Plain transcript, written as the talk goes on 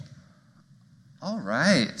All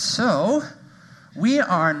right, so we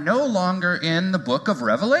are no longer in the book of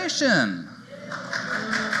Revelation.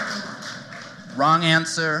 Wrong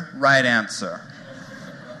answer, right answer.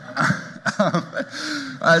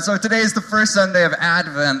 So today is the first Sunday of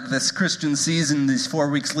Advent, this Christian season, these 4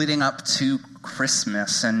 weeks leading up to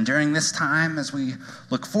Christmas. And during this time, as we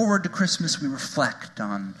look forward to Christmas, we reflect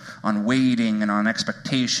on waiting and on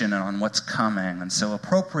expectation and on what's coming. And so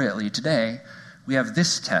appropriately today, we have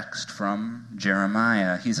this text from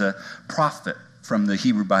Jeremiah. He's a prophet from the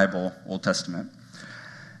Hebrew Bible, Old Testament.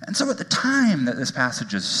 And so at the time that this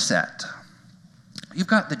passage is set, you've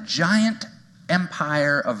got the giant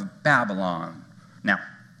empire of Babylon. Now,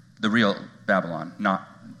 the real Babylon, not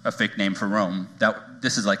a fake name for Rome.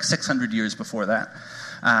 This is like 600 years before that.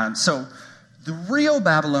 So the real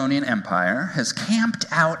Babylonian Empire has camped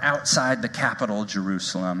outside the capital,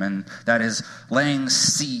 Jerusalem, and that is laying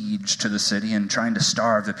siege to the city and trying to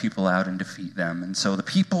starve the people out and defeat them. And so the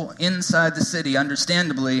people inside the city,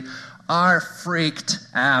 understandably, are freaked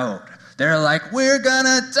out. They're like, we're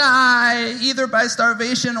gonna die, either by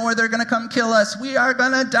starvation or they're gonna come kill us. We are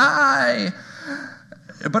gonna die.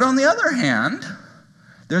 But on the other hand,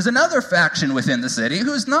 there's another faction within the city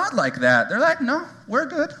who's not like that. They're like, no, we're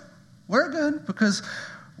good. We're good because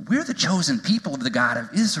we're the chosen people of the God of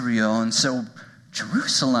Israel. And so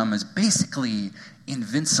Jerusalem is basically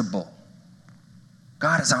invincible.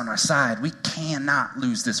 God is on our side. We cannot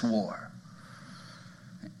lose this war.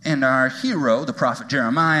 And our hero, the prophet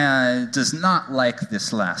Jeremiah, does not like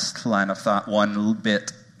this last line of thought one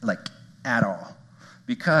bit, at all.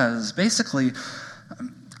 Because basically,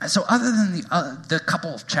 so other than the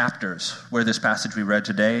couple of chapters where this passage we read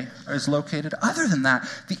today is located, other than that,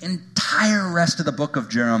 the entire rest of the book of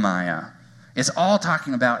Jeremiah is all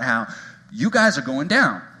talking about how you guys are going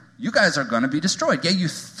down. You guys are going to be destroyed. Yeah, you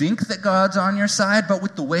think that God's on your side, but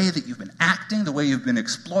with the way that you've been acting, the way you've been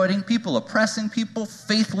exploiting people, oppressing people,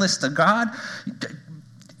 faithless to God,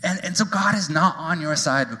 and so God is not on your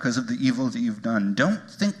side because of the evil that you've done. Don't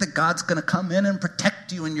think that God's going to come in and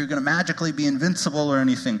protect you and you're going to magically be invincible or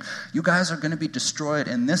anything. You guys are going to be destroyed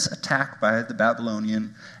in this attack by the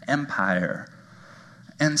Babylonian Empire.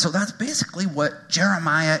 And so that's basically what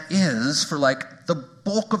Jeremiah is for the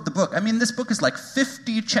bulk of the book. I mean, this book is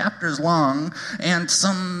 50 chapters long, and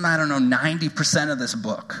 90% of this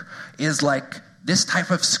book is this type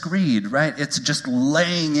of screed, right? It's just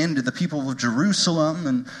laying into the people of Jerusalem,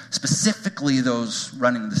 and specifically those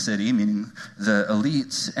running the city, meaning the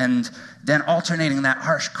elites, and then alternating that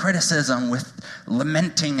harsh criticism with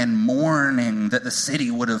lamenting and mourning that the city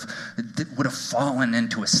would have fallen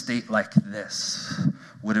into a state like this,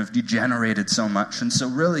 would have degenerated so much. And so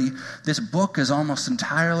really, this book is almost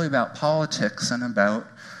entirely about politics and about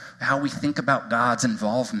how we think about God's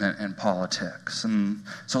involvement in politics. And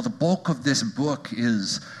so the bulk of this book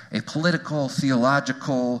is a political,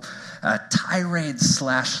 theological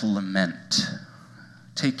tirade/lament,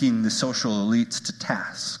 taking the social elites to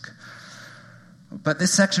task. But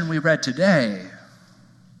this section we read today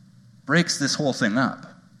breaks this whole thing up.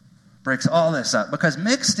 Breaks all this up, because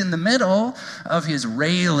mixed in the middle of his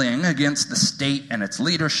railing against the state and its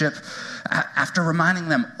leadership, after reminding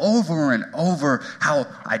them over and over how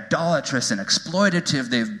idolatrous and exploitative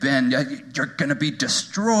they've been, you're going to be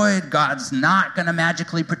destroyed, God's not going to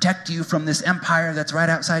magically protect you from this empire that's right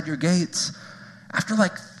outside your gates. After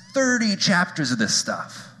 30 chapters of this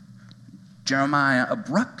stuff, Jeremiah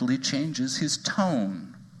abruptly changes his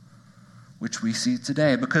tone, which we see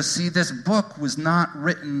today. Because, this book was not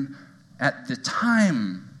written at the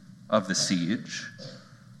time of the siege.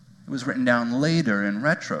 It was written down later in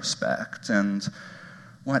retrospect. And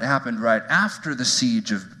what happened right after the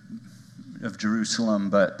siege of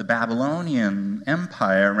Jerusalem, but the Babylonian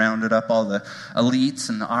Empire rounded up all the elites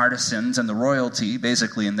and the artisans and the royalty,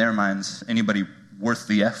 basically in their minds, anybody worth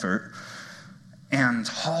the effort, and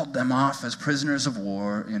hauled them off as prisoners of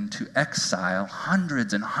war into exile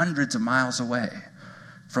hundreds and hundreds of miles away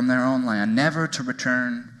from their own land, never to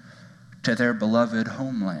return to their beloved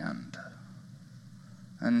homeland.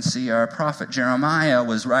 And see, our prophet Jeremiah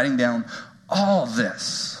was writing down all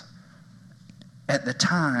this at the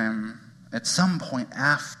time, at some point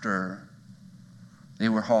after they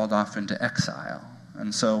were hauled off into exile.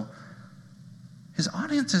 And so his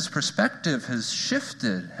audience's perspective has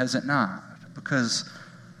shifted, has it not? Because,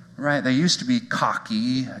 right, they used to be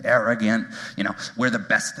cocky, arrogant, we're the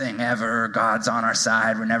best thing ever, God's on our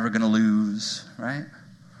side, we're never going to lose, right?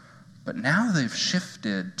 But now they've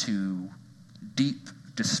shifted to deep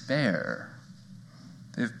despair.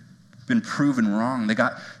 They've been proven wrong. They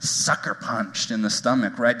got sucker punched in the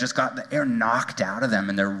stomach, right? Just got the air knocked out of them,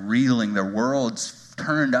 and they're reeling. Their world's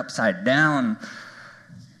turned upside down.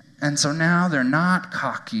 And so now they're not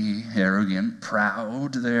cocky, arrogant,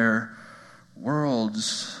 proud. Their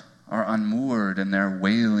worlds are unmoored and they're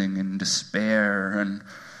wailing in despair. And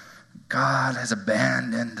God has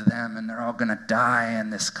abandoned them and they're all going to die in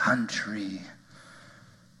this country.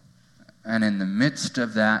 And in the midst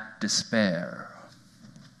of that despair,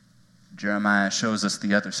 Jeremiah shows us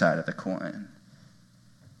the other side of the coin.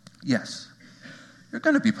 Yes, you're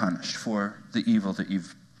going to be punished for the evil that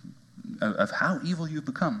of how evil you've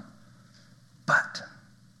become. But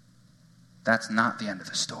that's not the end of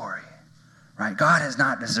the story, right? God has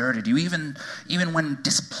not deserted you, even when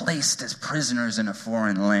displaced as prisoners in a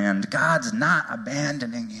foreign land. God's not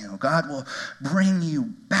abandoning you. God will bring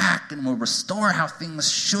you back and will restore how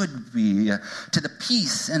things should be to the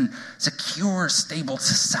peace and secure, stable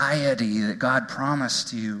society that God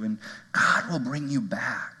promised you. And God will bring you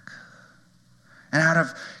back. And out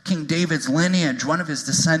of King David's lineage, one of his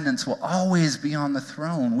descendants will always be on the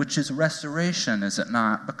throne, which is restoration, is it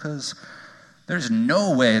not? Because there's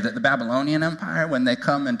no way that the Babylonian Empire, when they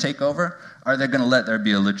come and take over, are they going to let there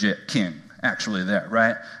be a legit king actually there,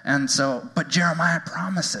 right? And so, but Jeremiah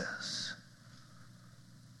promises,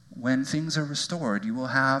 when things are restored, you will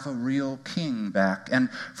have a real king back. And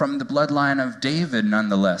from the bloodline of David,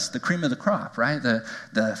 nonetheless, the cream of the crop, right?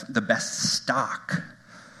 The best stock.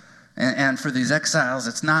 And for these exiles,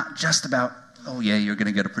 it's not just about, oh yeah, you're going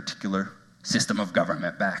to get a particular system of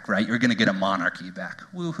government back, right? You're going to get a monarchy back.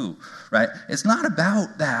 Woohoo, right? It's not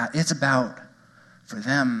about that. It's about, for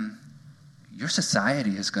them, your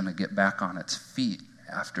society is going to get back on its feet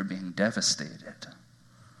after being devastated.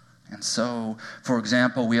 And so, for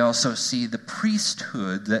example, we also see the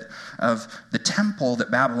priesthood of the temple that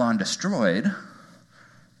Babylon destroyed.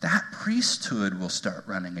 That priesthood will start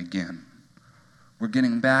running again. We're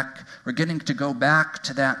getting to go back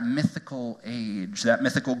to that mythical age, that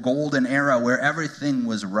mythical golden era where everything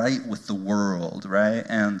was right with the world, right?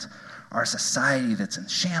 And our society that's in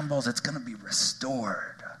shambles, it's going to be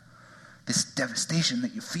restored. This devastation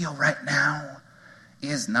that you feel right now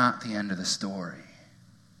is not the end of the story.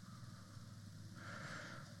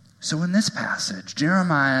 So in this passage,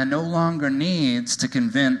 Jeremiah no longer needs to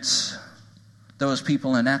convince those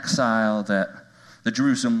people in exile, that the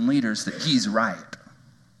Jerusalem leaders, that he's right.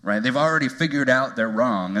 Right? They've already figured out they're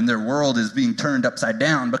wrong, and their world is being turned upside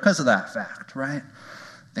down because of that fact, right?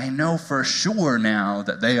 They know for sure now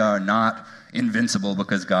that they are not invincible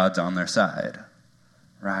because God's on their side,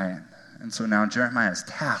 right? And so now Jeremiah's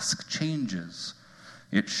task changes.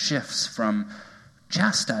 It shifts from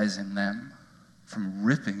chastising them, from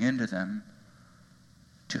ripping into them,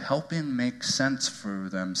 to helping make sense for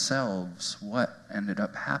themselves what ended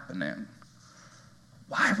up happening.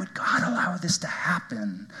 Why would God allow this to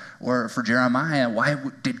happen? Or for Jeremiah, why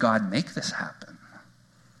did God make this happen?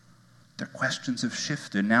 Their questions have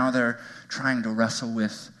shifted. Now they're trying to wrestle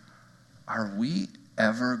with, are we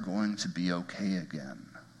ever going to be okay again?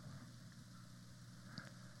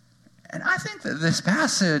 And I think that this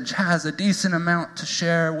passage has a decent amount to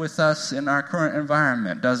share with us in our current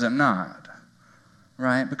environment, does it not?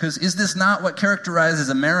 Right? Because is this not what characterizes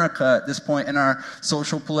America at this point in our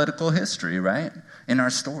social political history, right? In our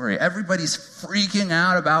story. Everybody's freaking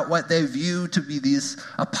out about what they view to be these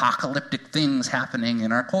apocalyptic things happening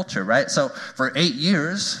in our culture, right? So for 8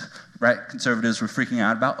 years, right, conservatives were freaking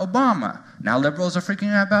out about Obama. Now liberals are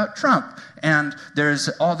freaking out about Trump. And there's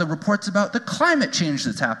all the reports about the climate change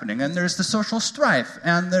that's happening, and there's the social strife,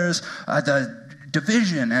 and there's the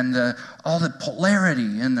division and all the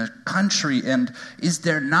polarity in the country. And is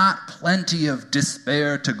there not plenty of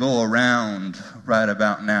despair to go around right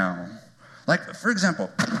about now? Like, for example,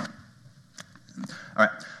 all right,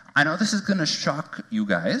 I know this is going to shock you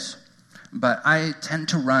guys, but I tend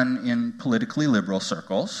to run in politically liberal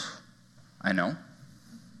circles. I know.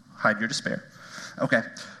 Hide your despair. Okay.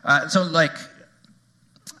 So,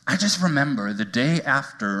 I just remember the day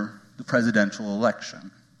after the presidential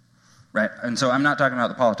election, right? And so I'm not talking about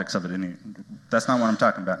the politics of it. That's not what I'm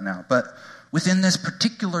talking about now. But within this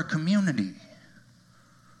particular community,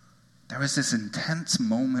 there was this intense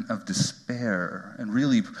moment of despair, and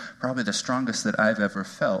really probably the strongest that I've ever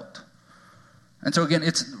felt. And so again,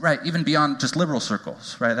 it's right, even beyond just liberal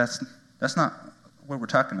circles, right? That's not what we're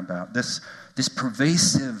talking about. This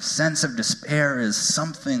pervasive sense of despair is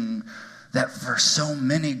something that for so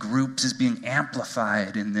many groups is being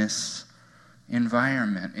amplified in this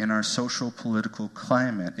environment, in our social political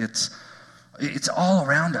climate. It's all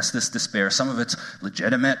around us, this despair. Some of it's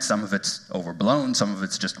legitimate, some of it's overblown, some of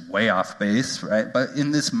it's just way off base, right? But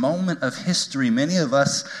in this moment of history, many of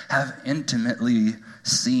us have intimately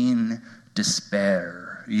seen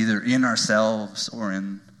despair either in ourselves or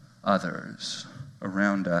in others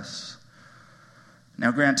around us.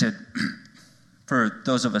 Now, granted, for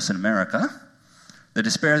those of us in America, the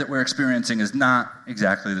despair that we're experiencing is not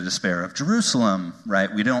exactly the despair of Jerusalem,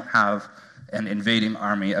 right? We don't have an invading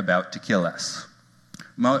army about to kill us.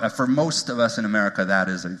 For most of us in America, that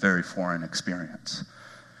is a very foreign experience.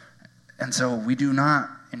 And so we do not,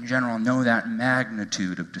 in general, know that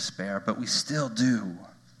magnitude of despair, but we still do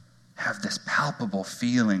have this palpable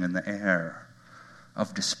feeling in the air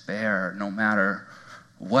of despair, no matter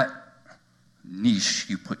what niche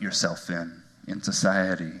you put yourself in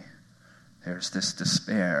society. There's this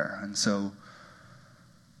despair. And so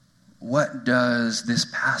what does this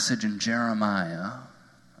passage in Jeremiah,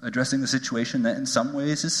 addressing the situation that in some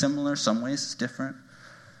ways is similar, some ways is different,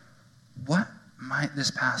 what might this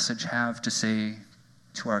passage have to say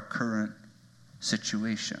to our current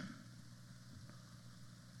situation?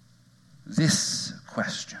 This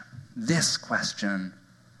question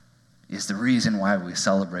is the reason why we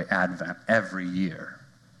celebrate Advent every year.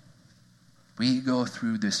 We go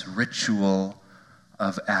through this ritual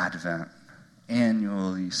of Advent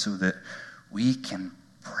annually so that we can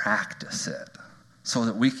practice it, so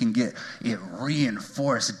that we can get it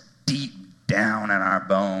reinforced deep down in our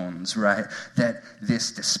bones, right? That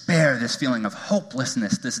this despair, this feeling of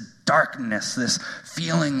hopelessness, this darkness, this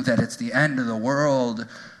feeling that it's the end of the world,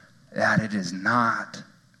 that it is not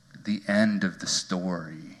the end of the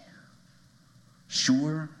story.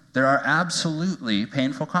 Sure, there are absolutely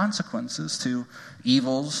painful consequences to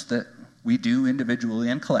evils that we do individually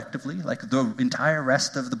and collectively, like the entire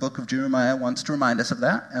rest of the book of Jeremiah wants to remind us of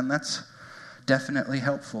that, and that's definitely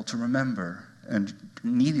helpful to remember and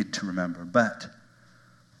needed to remember. But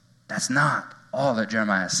that's not all that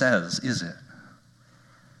Jeremiah says, is it?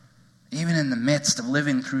 Even in the midst of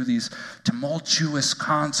living through these tumultuous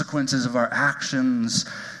consequences of our actions,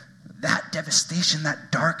 that devastation,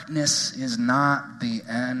 that darkness is not the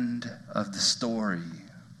end of the story.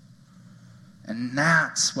 And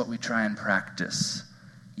that's what we try and practice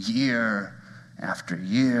year after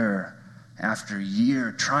year after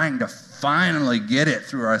year, trying to finally get it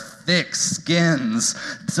through our thick skins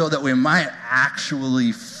so that we might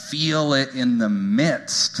actually feel it in the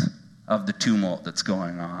midst of the tumult that's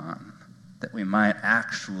going on, that we might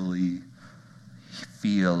actually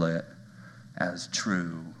feel it as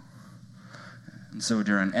true. And so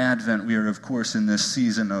during Advent, we are, of course, in this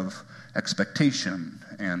season of expectation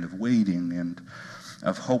and of waiting and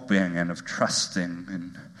of hoping and of trusting.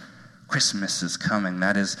 And Christmas is coming.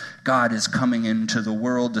 That is, God is coming into the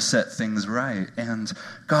world to set things right. And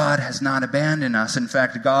God has not abandoned us. In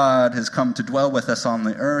fact, God has come to dwell with us on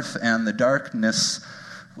the earth, and the darkness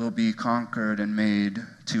will be conquered and made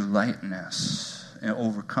to lightness and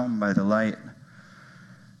overcome by the light.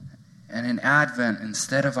 And in Advent,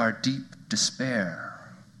 instead of our deep despair,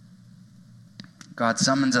 God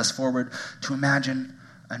summons us forward to imagine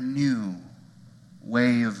a new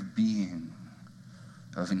way of being,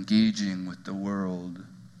 of engaging with the world,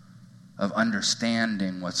 of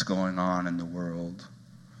understanding what's going on in the world,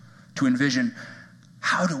 to envision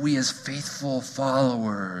how do we as faithful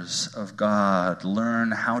followers of God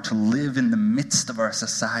learn how to live in the midst of our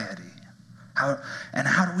society? How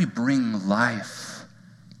do we bring life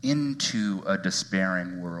into a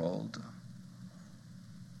despairing world?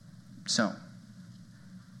 So,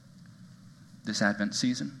 this Advent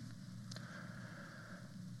season,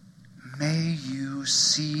 may you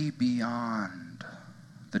see beyond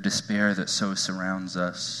the despair that so surrounds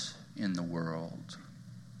us in the world.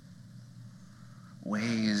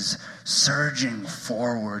 Ways surging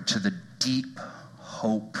forward to the deep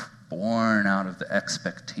hope born out of the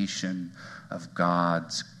expectation of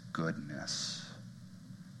God's goodness.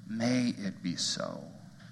 May it be so.